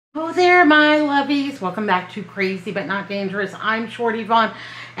Oh there, my lovies. Welcome back to Crazy But Not Dangerous. I'm Shorty Vaughn,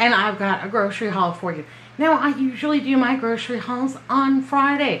 and I've got a grocery haul for you. Now, I usually do my grocery hauls on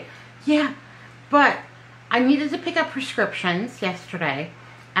Friday. Yeah, but I needed to pick up prescriptions yesterday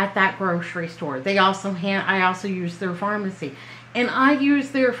at that grocery store. I also use their pharmacy. And I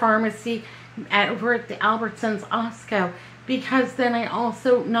use their pharmacy over at the Albertsons Osco because then I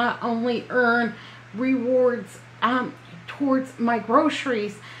also not only earn rewards towards my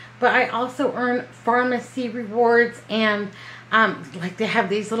groceries, but I also earn pharmacy rewards, and like they have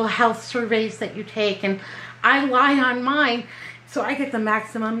these little health surveys that you take, and I lie on mine, so I get the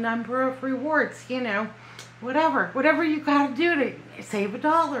maximum number of rewards, you know, whatever you gotta do to save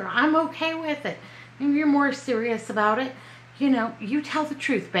 $1, I'm okay with it. If you're more serious about it, you know, you tell the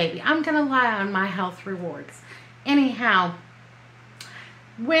truth, baby. I'm gonna lie on my health rewards. Anyhow,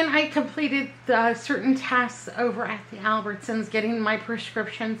 when I completed the certain tasks over at the Albertsons, getting my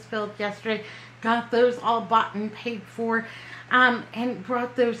prescriptions filled yesterday, got those all bought and paid for, and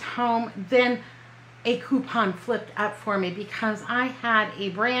brought those home, then a coupon flipped up for me because I had a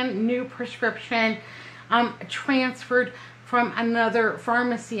brand new prescription transferred from another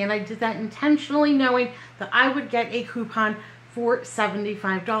pharmacy, and I did that intentionally knowing that I would get a coupon for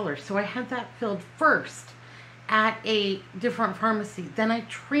 $75. So I had that filled first at a different pharmacy. Then I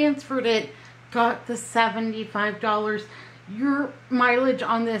transferred it, got the $75. Your mileage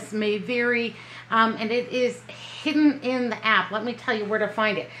on this may vary, and it is hidden in the app. Let me tell you where to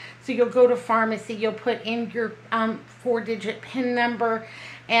find it. So you'll go to pharmacy, you'll put in your 4-digit PIN number,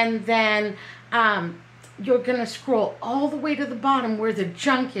 and then you're gonna scroll all the way to the bottom where the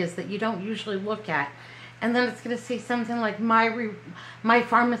junk is that you don't usually look at. And then it's going to say something like my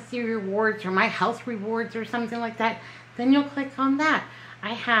pharmacy rewards or my health rewards or something like that. Then you'll click on that.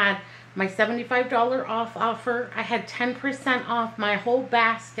 I had my $75 off offer. I had 10% off my whole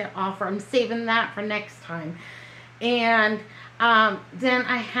basket offer. I'm saving that for next time. And then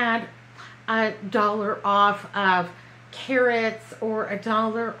I had $1 off of carrots, or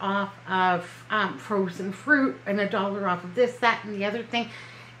 $1 off of frozen fruit, and $1 off of this, that, and the other thing.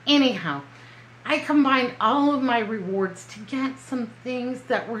 Anyhow, I combined all of my rewards to get some things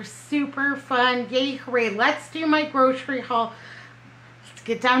that were super fun. Yay, hooray. Let's do my grocery haul. Let's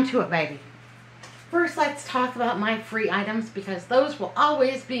get down to it, baby. First, let's talk about my free items because those will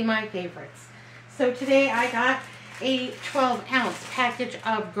always be my favorites. So today I got a 12-ounce package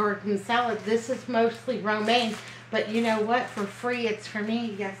of garden salad. This is mostly romaine, but you know what? For free, it's for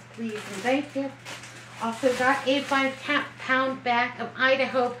me. Yes, please, and thank you. Also got a 5-pound bag of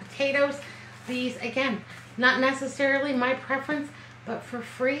Idaho potatoes. These, again, not necessarily my preference, but for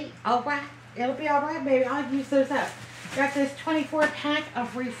free, all right. It'll be all right, baby. I'll use those up. Got this 24-pack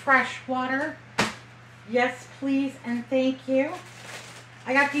of Refresh water. Yes, please, and thank you.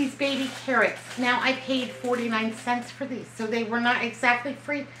 I got these baby carrots. Now, I paid 49 cents for these, so they were not exactly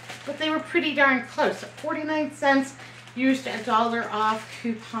free, but they were pretty darn close. 49 cents, used $1 off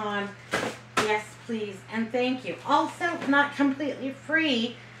coupon. Yes, please, and thank you. Also, not completely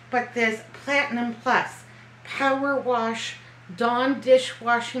free, but this Platinum Plus Power Wash Dawn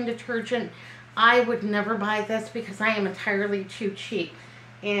dishwashing detergent. I would never buy this because I am entirely too cheap.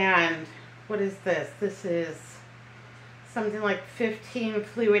 And what is this? This is something like 15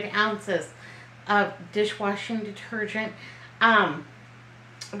 fluid ounces of dishwashing detergent.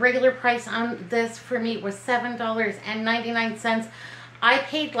 Regular price on this for me was $7.99. I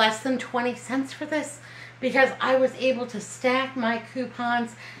paid less than 20 cents for this because I was able to stack my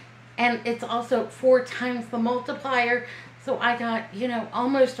coupons, and it's also 4 times the multiplier. So I got, you know,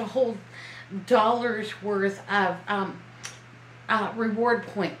 almost a whole $1's worth of reward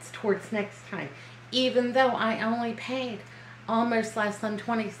points towards next time, even though I only paid almost less than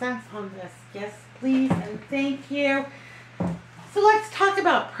 20 cents on this. Yes, please, and thank you. So let's talk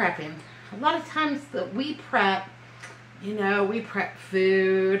about prepping. A lot of times that we prep, you know, we prep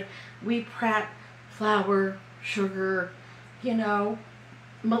food, we prep flour, sugar, you know,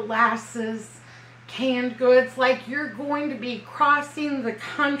 molasses, canned goods, like you're going to be crossing the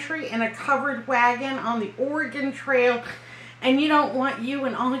country in a covered wagon on the Oregon Trail, and you don't want you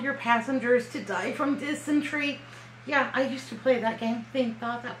and all your passengers to die from dysentery. Yeah, I used to play that game.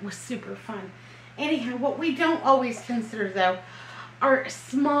 Thought that was super fun. Anyhow, what we don't always consider, though, are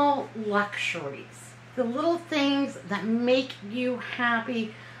small luxuries. The little things that make you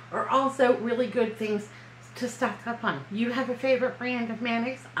happy are also really good things to stock up on. You have a favorite brand of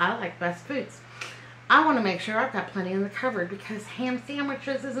mayonnaise? I like Best Foods. I want to make sure I've got plenty in the cupboard because ham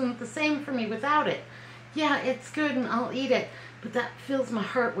sandwiches isn't the same for me without it. Yeah, it's good and I'll eat it, but that fills my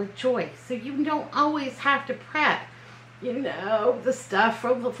heart with joy. So you don't always have to prep you know, the stuff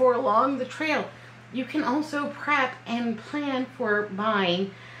for along the trail. You can also prep and plan for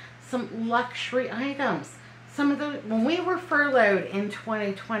buying some luxury items. Some of the, when we were furloughed in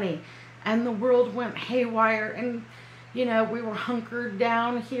 2020 and the world went haywire and, you know, we were hunkered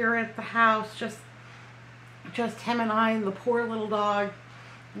down here at the house, just him and I and the poor little dog,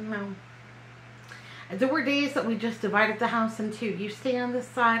 you know. There were days that we just divided the house in two. You stay on this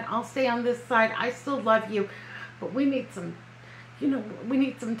side, I'll stay on this side. I still love you, but we need some, you know, we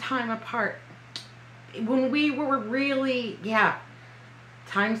need some time apart. When we were really, yeah,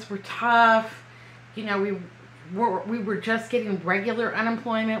 times were tough. You know, we were just getting regular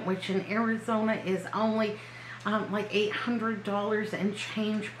unemployment, which in Arizona is only like $800 and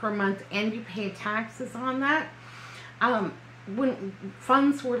change per month, and you pay taxes on that. When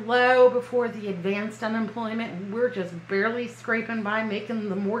funds were low before the advanced unemployment, we're just barely scraping by, making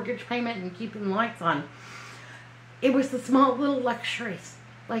the mortgage payment and keeping lights on. It was the small little luxuries,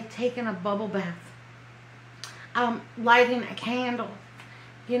 like taking a bubble bath, lighting a candle,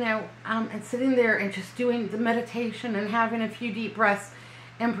 you know, and sitting there and just doing the meditation and having a few deep breaths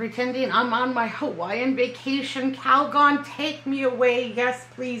and pretending I'm on my Hawaiian vacation. Calgon, take me away. Yes,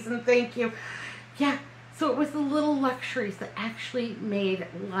 please, and thank you. Yeah. So it was the little luxuries that actually made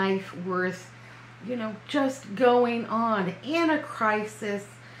life worth, you know, just going on in a crisis.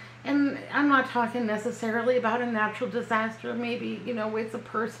 And I'm not talking necessarily about a natural disaster. Maybe, you know, it's a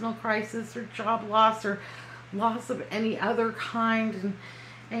personal crisis or job loss or loss of any other kind.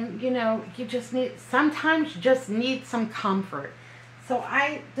 And you know, you just need, sometimes you just need some comfort. So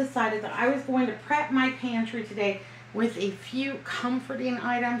I decided that I was going to prep my pantry today with a few comforting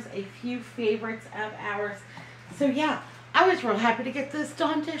items, a few favorites of ours. So yeah, I was real happy to get this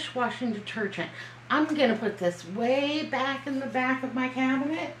Dawn dishwashing detergent. I'm going to put this way back in the back of my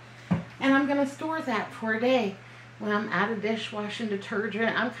cabinet, and I'm going to store that for a day. When I'm out of dishwashing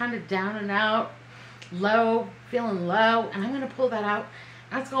detergent, I'm kind of down and out, low, feeling low, and I'm going to pull that out.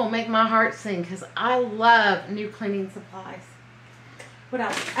 That's going to make my heart sing because I love new cleaning supplies. What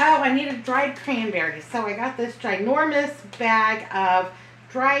else? Oh, I needed dried cranberries. So I got this ginormous bag of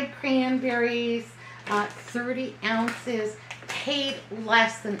dried cranberries, 30 ounces. Paid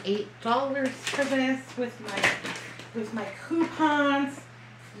less than $8 for this with my coupons.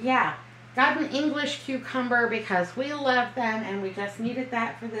 Yeah, got an English cucumber because we love them and we just needed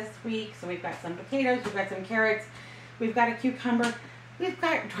that for this week. So we've got some potatoes, we've got some carrots, we've got a cucumber, we've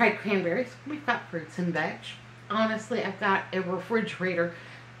got dried cranberries, we've got fruits and veg. Honestly, I've got a refrigerator.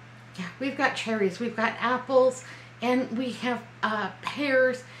 Yeah, we've got cherries, we've got apples, and we have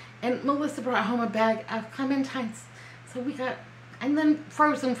pears. And Melissa brought home a bag of clementines. So we got, and then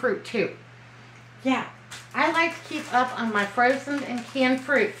frozen fruit too. Yeah, I like to keep up on my frozen and canned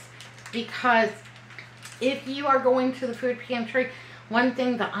fruits because if you are going to the food pantry, one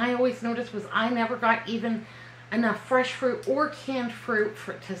thing that I always noticed was I never got even enough fresh fruit or canned fruit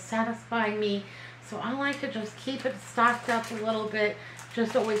to satisfy me. So I like to just keep it stocked up a little bit,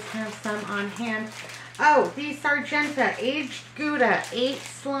 just always have some on hand. Oh, the Sargento aged Gouda, 8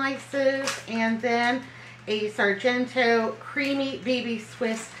 slices, and then a Sargento creamy baby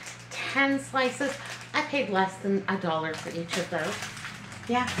Swiss, 10 slices. I paid less than $1 for each of those.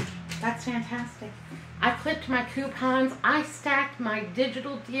 Yeah, that's fantastic. I clipped my coupons. I stacked my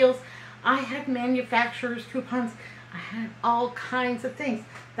digital deals. I had manufacturer's coupons. I had all kinds of things.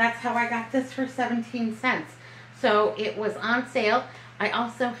 That's how I got this for 17 cents. So it was on sale. I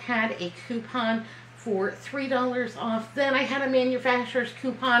also had a coupon for $3 off. Then I had a manufacturer's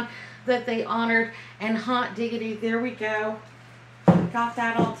coupon that they honored. And hot diggity, there we go. Got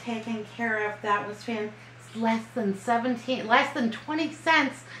that all taken care of. That was less than 20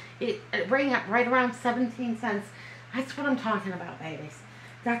 cents. It rang up right around 17 cents. That's what I'm talking about, babies.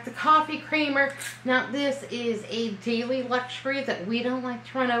 Got the coffee creamer. Now this is a daily luxury that we don't like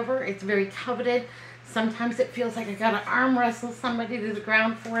to run over. It's very coveted. Sometimes it feels like I gotta arm wrestle somebody to the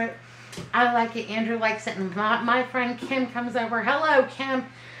ground for it. I like it. Andrew likes it. And my friend Kim comes over. Hello, Kim.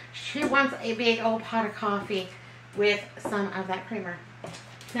 She wants a big old pot of coffee with some of that creamer.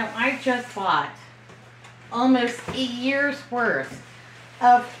 Now I just bought almost a year's worth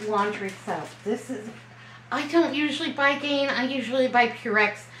of laundry soap. This is, I don't usually buy Gain. I usually buy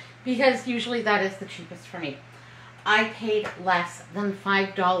Purex because usually that is the cheapest for me. I paid less than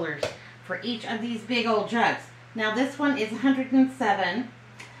 $5 for each of these big old jugs. Now this one is 107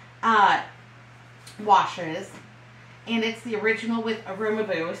 washes, and it's the original with Aroma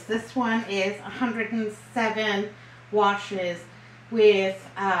Boost. This one is 107 washes with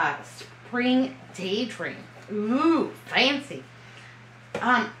Spring Daydream. Ooh, fancy.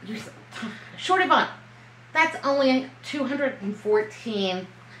 Shorty Bun, That's only 214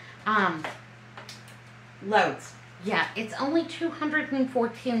 loads. Yeah, it's only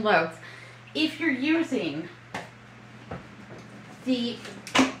 214 loads. If you're using the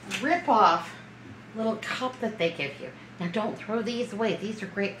rip-off little cup that they give you. Now don't throw these away. These are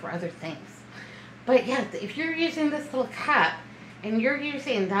great for other things. But yeah, if you're using this little cup and you're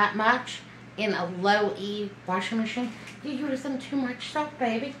using that much in a low E washing machine, you're using too much soap,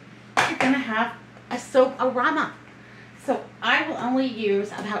 baby. You're going to have a soap-a-rama. So I will only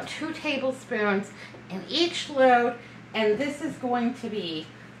use about 2 tablespoons in each load, and this is going to be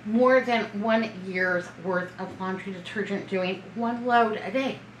more than 1 year's worth of laundry detergent doing 1 load a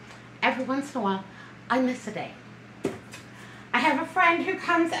day. Every once in a while, I miss a day. I have a friend who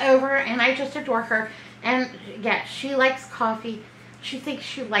comes over, and I just adore her, and yeah, she likes coffee. She thinks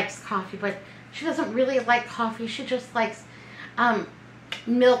she likes coffee, but she doesn't really like coffee. She just likes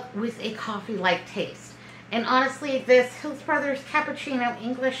milk with a coffee-like taste. And honestly, this Hills Brothers Cappuccino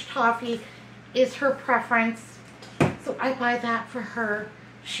English Toffee is her preference. So I buy that for her.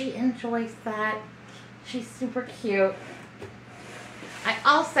 She enjoys that. She's super cute. I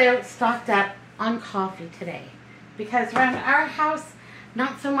also stocked up on coffee today because around our house,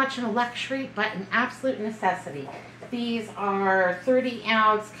 not so much a luxury, but an absolute necessity. These are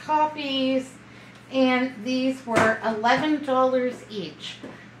 30-ounce coffees, and these were $11 each.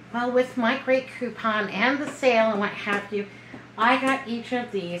 Well, with my great coupon and the sale and what have you, I got each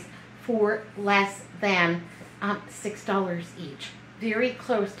of these for less than $6 each. Very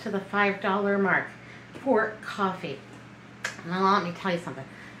close to the $5 mark for coffee. Now, let me tell you something.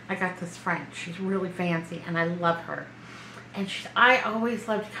 I got this friend. She's really fancy, and I love her. And I always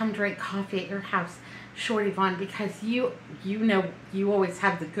love to come drink coffee at your house, Shorty Vaughn, because you know you always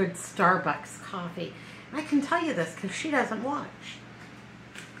have the good Starbucks coffee. And I can tell you this because she doesn't watch.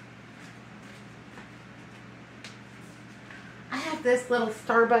 I have this little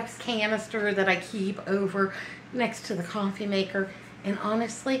Starbucks canister that I keep over next to the coffee maker, and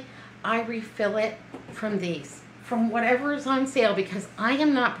honestly, I refill it from these, from whatever is on sale, because I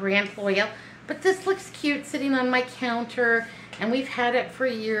am not brand loyal, but this looks cute sitting on my counter, and we've had it for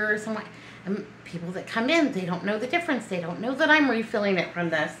years, and people that come in, they don't know the difference. They don't know that I'm refilling it from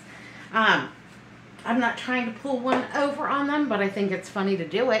this. I'm not trying to pull one over on them, but I think it's funny to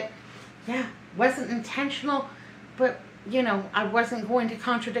do it. Yeah, wasn't intentional, but you know, I wasn't going to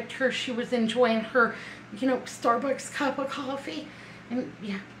contradict her. She was enjoying her, you know, Starbucks cup of coffee. And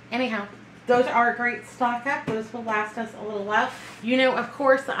yeah, anyhow, those are a great stock up. Those will last us a little while. You know, of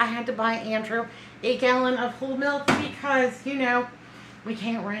course, I had to buy Andrew a gallon of whole milk because, you know, we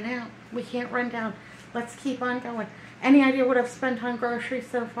can't run out. We can't run down. Let's keep on going. Any idea what I've spent on groceries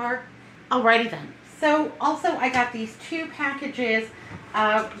so far? Alrighty then. So, also, I got these 2 packages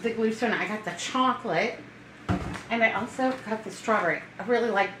of the glycerin. I got the chocolate. And I also got the strawberry. I really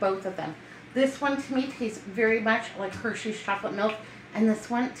like both of them. This one to me tastes very much like Hershey's chocolate milk. And this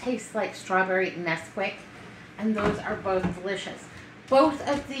one tastes like strawberry Nesquik. And those are both delicious. Both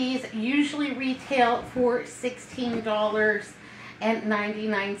of these usually retail for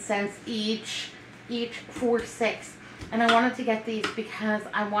 $16.99 each for 6. And I wanted to get these because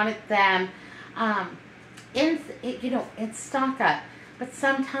I wanted them in stock up. But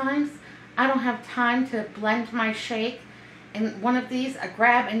sometimes I don't have time to blend my shake, and one of these, I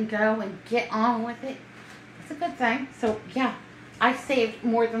grab and go and get on with it. It's a good thing. So yeah, I saved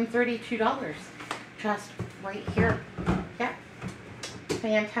more than $32 just right here. Yeah,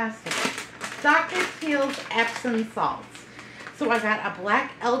 fantastic. Dr. Teal's Epsom salts. So I got a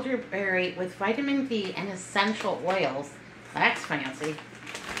black elderberry with vitamin D and essential oils. That's fancy.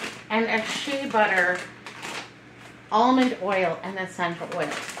 And a shea butter, almond oil, and essential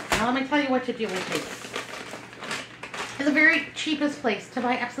oils. Now let me tell you what to do with these. The very cheapest place to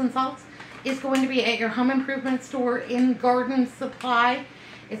buy Epsom salts is going to be at your home improvement store in Garden Supply.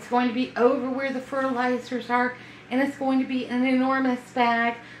 It's going to be over where the fertilizers are, and it's going to be an enormous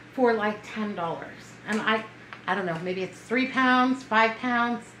bag for like $10. And I don't know, maybe it's 3 pounds, 5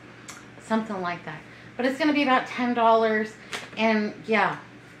 pounds, something like that. But it's going to be about $10, and yeah.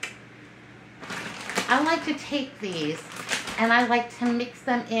 I like to take these and I like to mix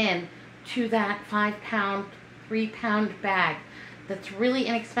them in to that 5-pound, 3-pound bag that's really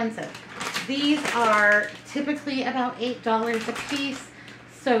inexpensive. These are typically about $8 a piece,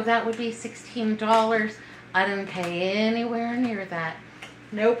 so that would be $16. I didn't pay anywhere near that.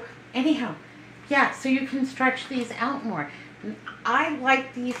 Nope. Anyhow, yeah, so you can stretch these out more. I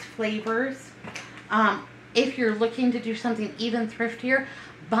like these flavors. If you're looking to do something even thriftier,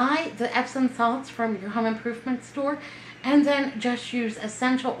 buy the Epsom salts from your home improvement store and then just use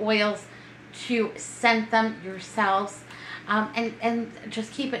essential oils to scent them yourselves. And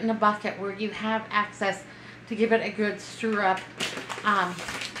just keep it in a bucket where you have access to give it a good stir up,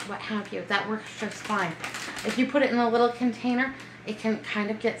 what have you. That works just fine. If you put it in a little container, it can kind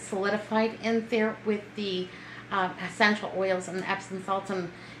of get solidified in there with the essential oils and the Epsom salts, and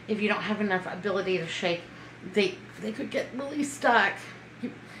if you don't have enough ability to shake, they could get really stuck.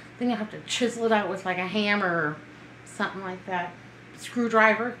 Then you have to chisel it out with like a hammer or something like that.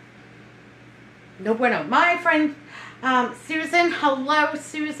 Screwdriver. No bueno. My friend Susan, hello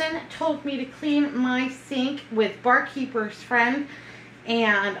Susan, told me to clean my sink with Barkeeper's Friend,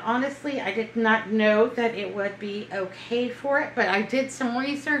 and honestly I did not know that it would be okay for it, but I did some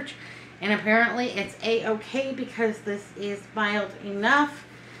research and apparently it's a-okay because this is mild enough.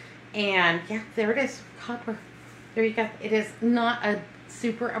 And yeah, there it is, copper. There you go. It is not a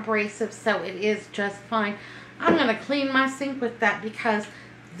super abrasive, so it is just fine. I'm gonna clean my sink with that because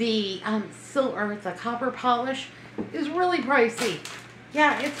the the copper polish is really pricey.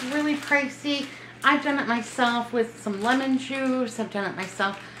 Yeah, it's really pricey. I've done it myself with some lemon juice. I've done it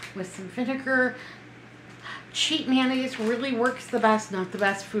myself with some vinegar. Cheap mayonnaise really works the best. Not the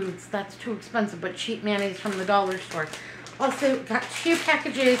best foods. That's too expensive, but cheap mayonnaise from the dollar store. Also got 2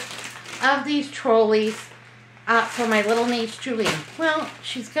 packages of these trolleys for my little niece Julie. Well,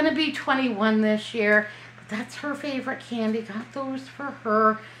 she's going to be 21 this year. But that's her favorite candy. Got those for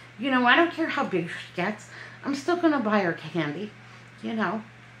her. You know, I don't care how big she gets. I'm still going to buy her candy. You know,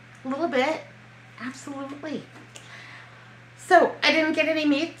 a little bit. Absolutely. So, I didn't get any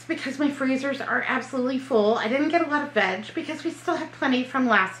meats because my freezers are absolutely full. I didn't get a lot of veg because we still have plenty from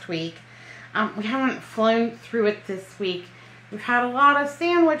last week. We haven't flown through it this week. We've had a lot of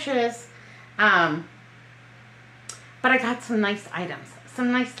sandwiches. But I got some nice items.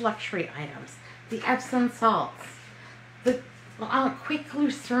 Some nice luxury items. The Epsom salts. The quick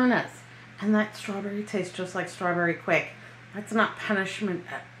lucernas. And that strawberry tastes just like strawberry quick. That's not punishment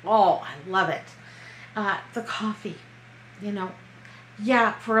at all. I love it. The coffee. You know,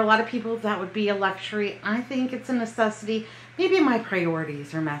 yeah, for a lot of people that would be a luxury. I think it's a necessity. Maybe my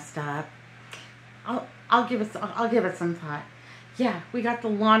priorities are messed up. I'll give it some thought. Yeah, we got the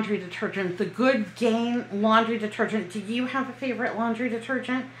laundry detergent, the Good Gain laundry detergent. Do you have a favorite laundry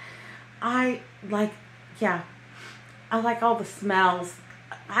detergent? I like all the smells.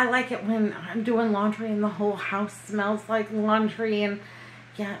 I like it when I'm doing laundry and the whole house smells like laundry. And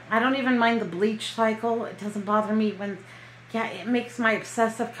yeah, I don't even mind the bleach cycle. It doesn't bother me when, yeah, it makes my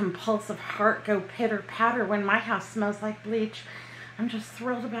obsessive compulsive heart go pitter patter when my house smells like bleach. I'm just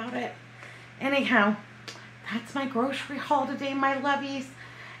thrilled about it. Anyhow, that's my grocery haul today, my lovies.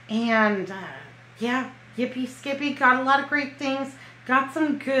 And yeah, yippee skippy, got a lot of great things. Got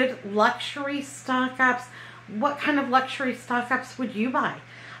some good luxury stock-ups. What kind of luxury stock-ups would you buy?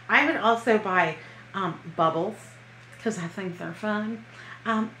 I would also buy bubbles because I think they're fun.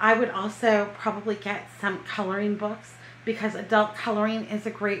 I would also probably get some coloring books because adult coloring is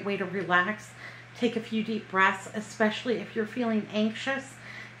a great way to relax. Take a few deep breaths, especially if you're feeling anxious.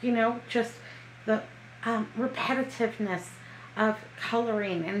 You know, just the repetitiveness of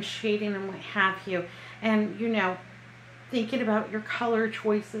coloring and shading and what have you. And, you know, thinking about your color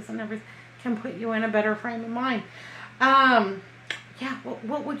choices and everything can put you in a better frame of mind. Yeah,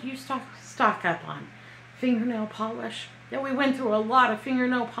 what would you stock up on? Fingernail polish. Yeah, we went through a lot of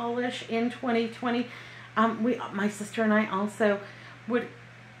fingernail polish in 2020. My sister and I also would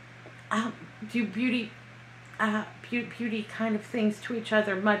do beauty kind of things to each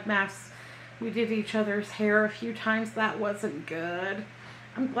other. Mud masks. We did each other's hair a few times. That wasn't good.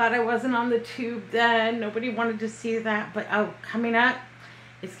 I'm glad I wasn't on the tube then. Nobody wanted to see that. But coming up,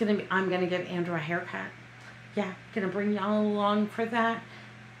 I'm gonna give Andrew a haircut. Yeah, gonna bring y'all along for that.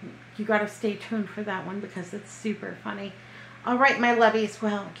 You gotta stay tuned for that one because it's super funny. All right, my lovies.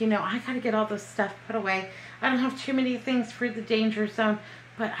 Well, you know, I gotta get all this stuff put away. I don't have too many things for the danger zone,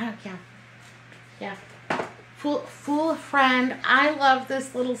 but yeah. Fool a friend. I love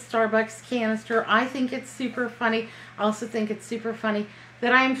this little Starbucks canister. I think it's super funny. I also think it's super funny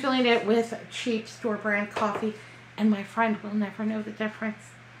that I am filling it with cheap store brand coffee, and my friend will never know the difference.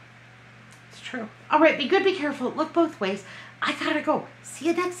 It's true. All right, be good, be careful. Look both ways. I gotta go. See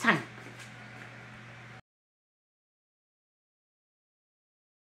you next time.